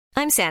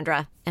I'm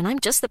Sandra, and I'm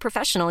just the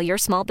professional your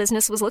small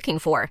business was looking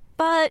for.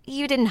 But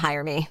you didn't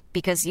hire me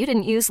because you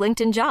didn't use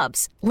LinkedIn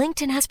Jobs.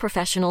 LinkedIn has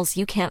professionals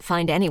you can't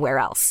find anywhere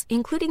else,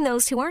 including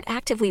those who aren't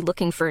actively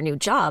looking for a new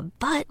job,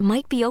 but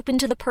might be open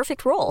to the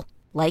perfect role,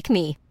 like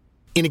me.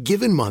 In a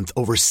given month,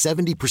 over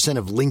 70%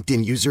 of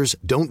LinkedIn users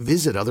don't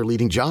visit other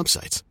leading job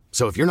sites.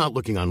 So if you're not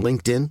looking on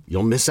LinkedIn,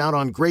 you'll miss out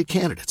on great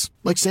candidates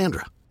like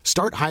Sandra.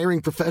 Start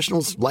hiring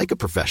professionals like a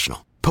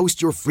professional.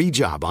 Post your free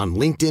job on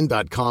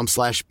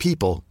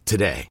linkedin.com/people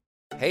today.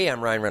 Hey,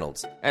 I'm Ryan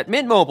Reynolds. At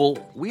Mint Mobile,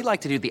 we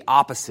like to do the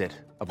opposite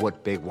of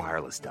what Big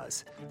Wireless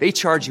does. They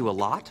charge you a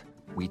lot,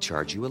 we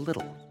charge you a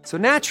little. So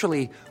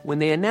naturally, when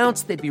they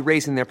announced they'd be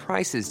raising their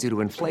prices due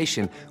to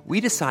inflation, we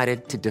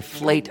decided to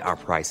deflate our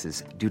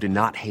prices due to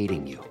not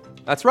hating you.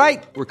 That's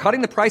right. We're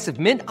cutting the price of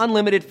Mint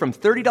Unlimited from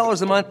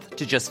 $30 a month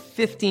to just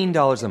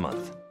 $15 a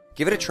month.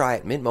 Give it a try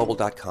at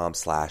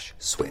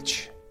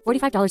mintmobile.com/switch.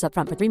 $45 up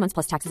front for 3 months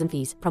plus taxes and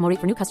fees. Promo rate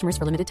for new customers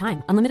for limited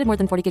time. Unlimited more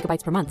than 40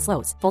 gigabytes per month.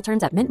 Slows full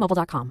terms at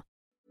mintmobile.com.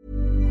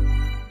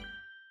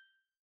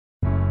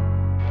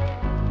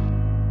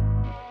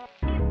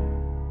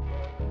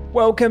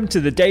 Welcome to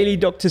the Daily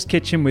Doctor's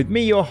Kitchen with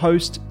me, your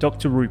host,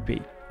 Dr.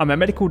 Rupi. I'm a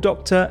medical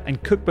doctor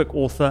and cookbook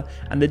author,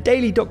 and the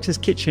Daily Doctor's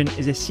Kitchen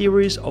is a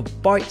series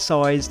of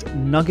bite-sized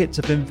nuggets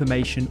of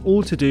information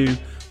all to do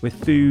with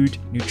food,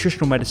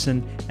 nutritional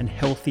medicine, and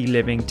healthy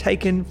living,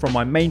 taken from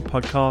my main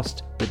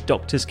podcast, the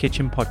Doctor's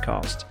Kitchen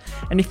Podcast.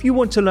 And if you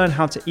want to learn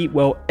how to eat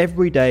well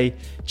every day,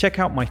 check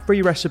out my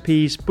free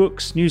recipes,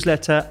 books,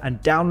 newsletter,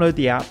 and download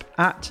the app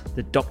at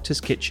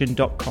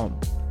thedoctorskitchen.com.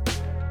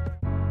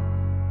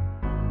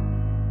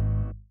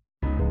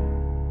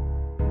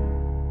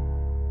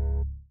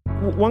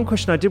 One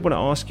question I did want to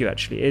ask you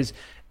actually is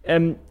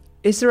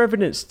there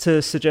evidence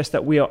to suggest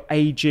that we are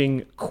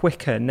aging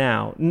quicker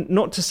now?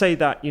 Not to say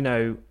that,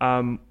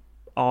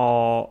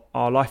 our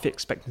life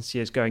expectancy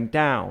is going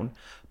down,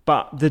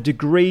 but the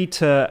degree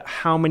to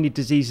how many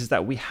diseases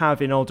that we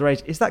have in older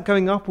age, is that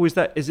going up, or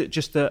is it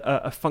just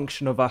a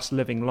function of us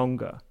living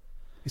longer?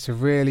 It's a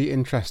really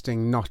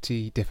interesting,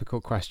 knotty,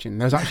 difficult question.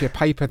 There was actually a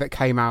paper that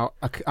came out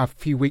a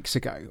few weeks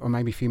ago, or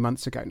maybe a few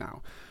months ago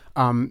now,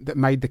 that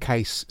made the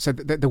case. So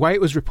the way it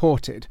was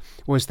reported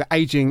was that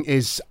aging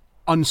is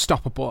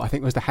unstoppable, I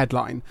think was the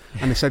headline.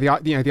 And so the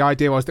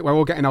idea was that we're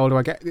all getting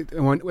older,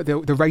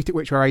 the rate at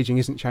which we're aging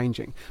isn't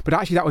changing. But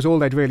actually that was all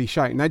they'd really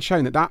shown. They'd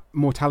shown that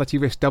mortality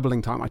risk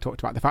doubling time I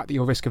talked about, the fact that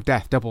your risk of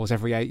death doubles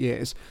every 8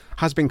 years,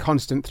 has been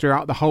constant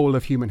throughout the whole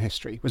of human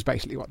history, was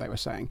basically what they were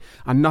saying.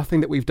 And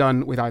nothing that we've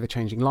done with either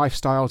changing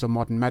lifestyles or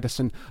modern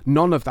medicine,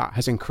 none of that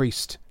has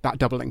increased that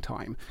doubling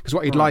time. Because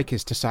what you'd like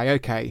is to say,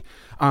 okay,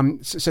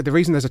 so the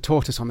reason there's a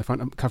tortoise on the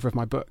front cover of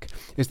my book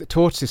is that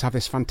tortoises have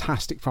this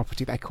fantastic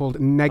property they're called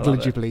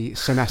negligibly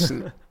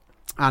senescent.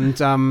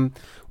 And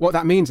what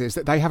that means is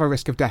that they have a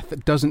risk of death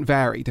that doesn't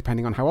vary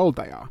depending on how old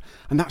they are.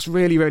 And that's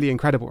really, really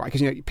incredible, right?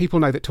 Because people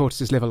know that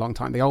tortoises live a long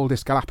time. The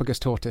oldest Galapagos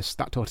tortoise,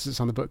 that tortoise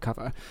that's on the book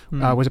cover,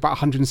 was about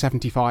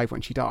 175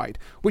 when she died,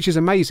 which is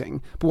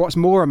amazing. But what's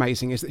more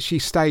amazing is that she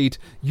stayed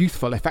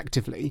youthful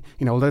effectively.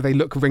 Although they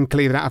look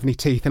wrinkly, they don't have any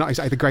teeth, they're not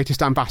exactly the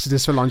greatest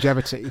ambassadors for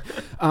longevity.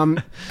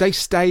 They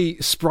stay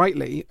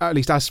sprightly, at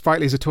least as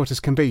sprightly as a tortoise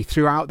can be,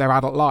 throughout their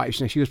adult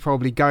lives. She was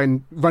probably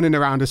running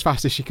around as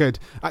fast as she could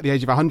at the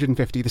age of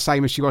 150, the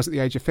same as she was at the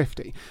age of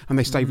 50, and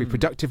they stay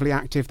reproductively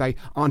active, they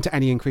aren't at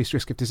any increased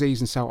risk of disease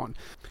and so on.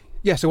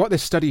 Yeah, so what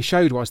this study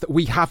showed was that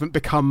we haven't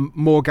become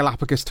more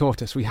Galapagos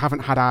tortoise, we haven't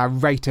had our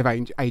rate of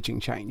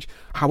aging change.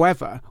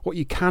 However, what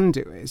you can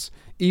do is,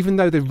 even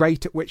though the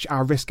rate at which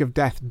our risk of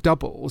death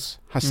doubles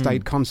has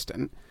stayed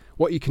constant,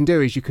 what you can do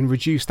is you can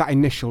reduce that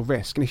initial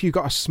risk. And if you've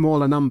got a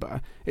smaller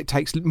number, it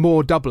takes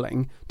more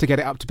doubling to get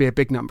it up to be a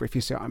big number, if you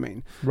see what I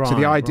mean. Right, so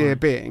the idea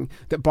being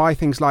that by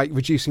things like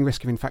reducing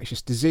risk of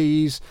infectious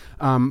disease,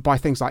 by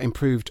things like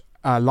improved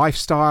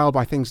lifestyle,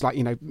 by things like,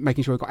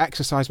 making sure we've got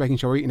exercise, making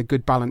sure we're eating a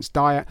good balanced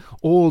diet,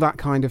 all that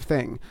kind of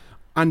thing.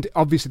 And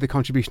obviously the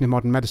contribution of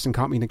modern medicine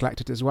can't be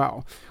neglected as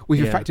well.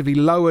 We've effectively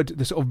lowered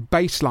the sort of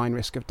baseline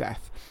risk of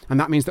death. And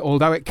that means that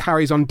although it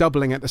carries on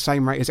doubling at the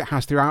same rate as it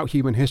has throughout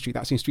human history,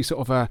 that seems to be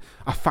sort of a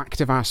fact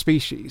of our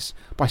species.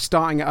 By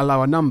starting at a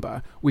lower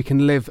number, we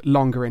can live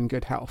longer in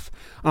good health.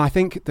 And I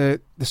think the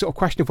sort of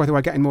question of whether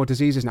we're getting more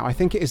diseases now, I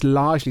think it is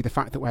largely the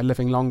fact that we're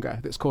living longer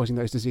that's causing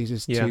those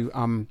diseases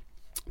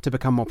to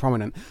become more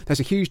prominent. There's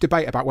a huge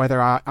debate about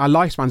whether our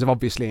lifespans have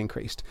obviously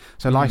increased.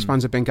 So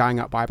lifespans have been going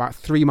up by about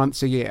 3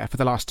 months a year for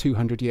the last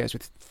 200 years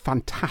with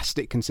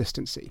fantastic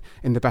consistency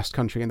in the best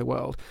country in the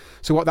world.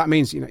 So what that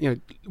means,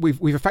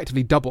 we've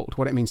effectively doubled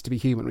what it means to be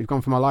human. We've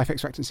gone from a life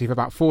expectancy of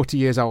about 40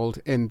 years old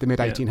in the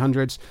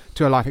mid-1800s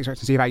to a life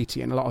expectancy of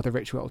 80 in a lot of the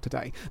rich world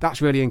today.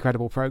 That's really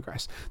incredible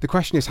progress. The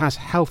question is, has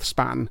health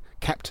span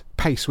kept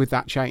pace with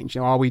that change?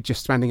 Are we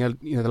just spending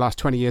the last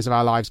 20 years of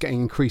our lives getting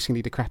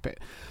increasingly decrepit?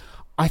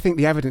 I think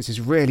the evidence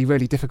is really,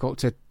 really difficult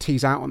to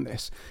tease out on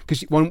this,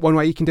 because one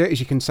way you can do it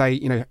is you can say,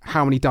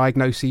 how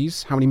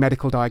many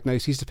medical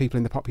diagnoses do people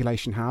in the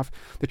population have?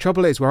 The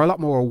trouble is we're a lot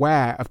more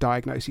aware of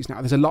diagnoses now.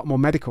 There's a lot more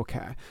medical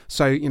care.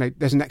 So,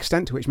 there's an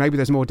extent to which maybe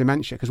there's more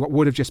dementia, because what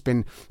would have just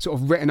been sort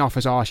of written off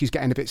as, she's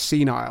getting a bit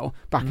senile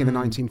back in the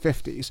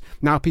 1950s.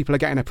 Now people are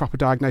getting a proper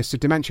diagnosis of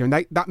dementia.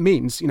 And that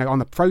means, on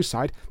the pro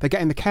side, they're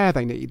getting the care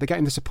they need. They're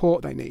getting the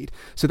support they need.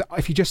 So that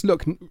if you just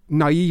look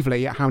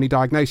naively at how many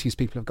diagnoses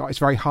people have got, it's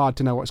very hard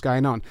to know what's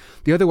going on.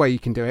 The other way you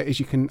can do it is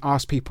you can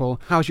ask people,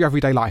 how's your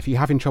everyday life? Are you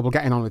having trouble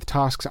getting on with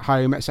tasks at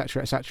home,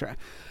 etc., etc.?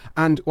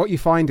 And what you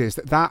find is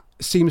that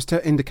seems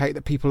to indicate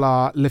that people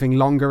are living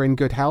longer in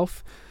good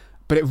health.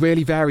 But it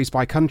really varies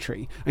by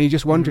country. And you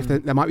just wonder if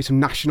there might be some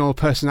national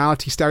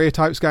personality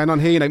stereotypes going on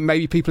here.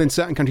 Maybe people in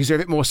certain countries are a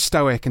bit more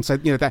stoic, and so,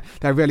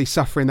 they're really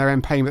suffering, they're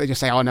in pain, but they just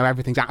say, oh no,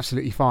 everything's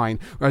absolutely fine.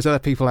 Whereas other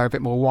people are a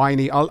bit more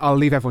whiny. I'll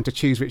leave everyone to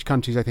choose which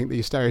countries they think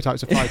these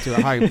stereotypes apply to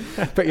at home.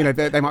 But,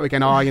 they might be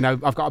going,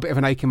 I've got a bit of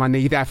an ache in my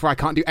knee, therefore I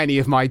can't do any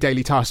of my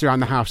daily tasks around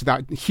the house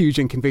without huge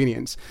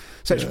inconvenience.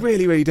 So it's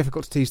really, really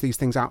difficult to tease these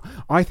things out.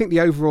 I think the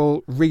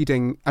overall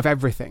reading of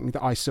everything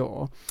that I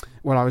saw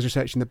while I was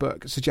researching the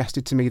book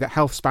suggested to me that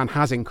health span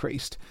has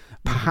increased,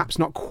 perhaps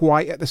not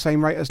quite at the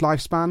same rate as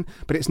lifespan,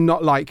 but it's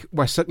not like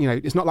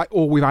it's not like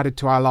all we've added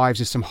to our lives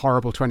is some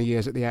horrible 20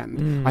 years at the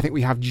end. I think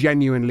we have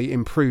genuinely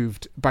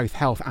improved both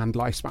health and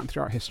lifespan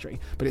throughout history,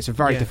 but it's a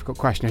very difficult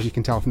question, as you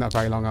can tell from that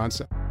very long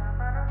answer.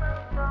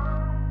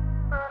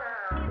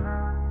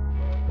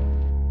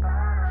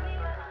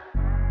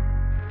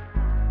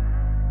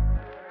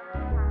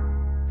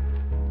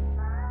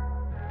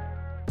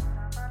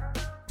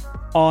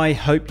 I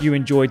hope you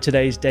enjoyed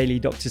today's Daily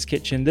Doctor's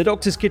Kitchen. The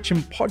Doctor's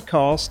Kitchen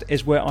podcast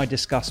is where I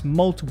discuss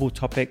multiple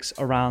topics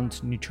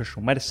around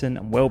nutritional medicine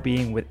and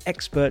well-being with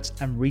experts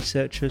and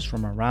researchers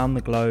from around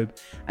the globe.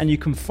 And you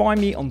can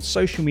find me on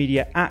social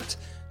media at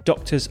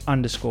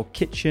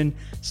doctors_kitchen.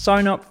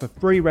 Sign up for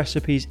free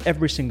recipes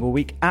every single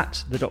week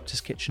at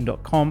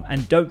thedoctorskitchen.com.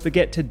 And don't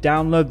forget to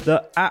download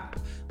the app.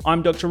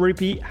 I'm Dr.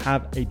 Rupy.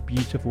 Have a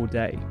beautiful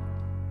day.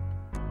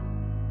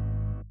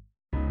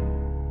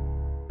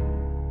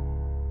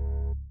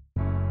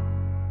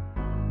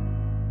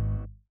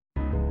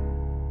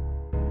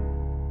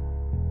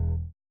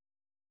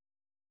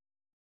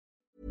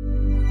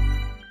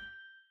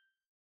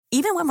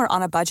 Even when we're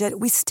on a budget,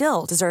 we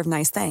still deserve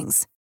nice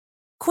things.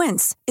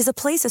 Quince is a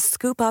place to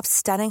scoop up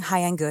stunning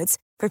high-end goods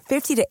for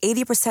 50 to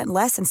 80%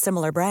 less than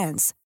similar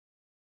brands.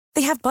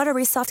 They have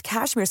buttery soft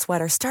cashmere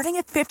sweaters starting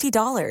at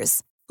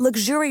 $50,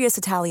 luxurious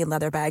Italian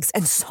leather bags,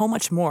 and so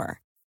much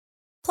more.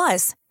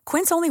 Plus,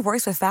 Quince only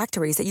works with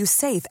factories that use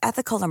safe,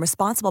 ethical, and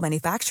responsible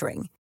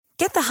manufacturing.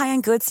 Get the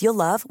high-end goods you'll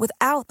love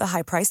without the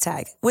high price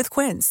tag with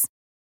Quince.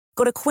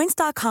 Go to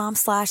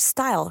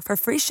quince.com/style for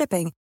free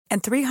shipping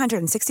and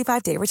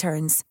 365-day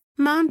returns.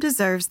 Mom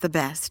deserves the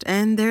best,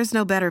 and there's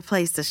no better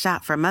place to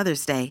shop for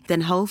Mother's Day than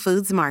Whole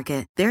Foods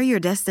Market. They're your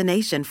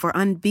destination for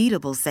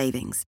unbeatable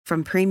savings,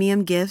 from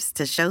premium gifts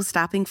to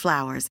show-stopping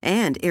flowers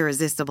and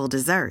irresistible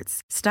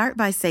desserts. Start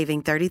by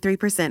saving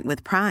 33%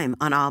 with Prime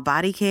on all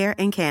body care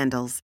and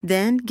candles.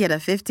 Then get a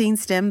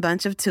 15-stem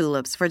bunch of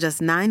tulips for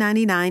just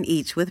 $9.99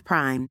 each with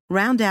Prime.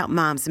 Round out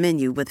Mom's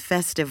menu with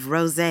festive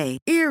rosé,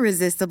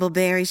 irresistible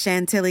berry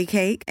chantilly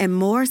cake, and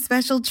more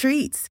special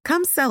treats.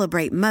 Come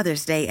celebrate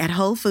Mother's Day at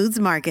Whole Foods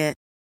Market.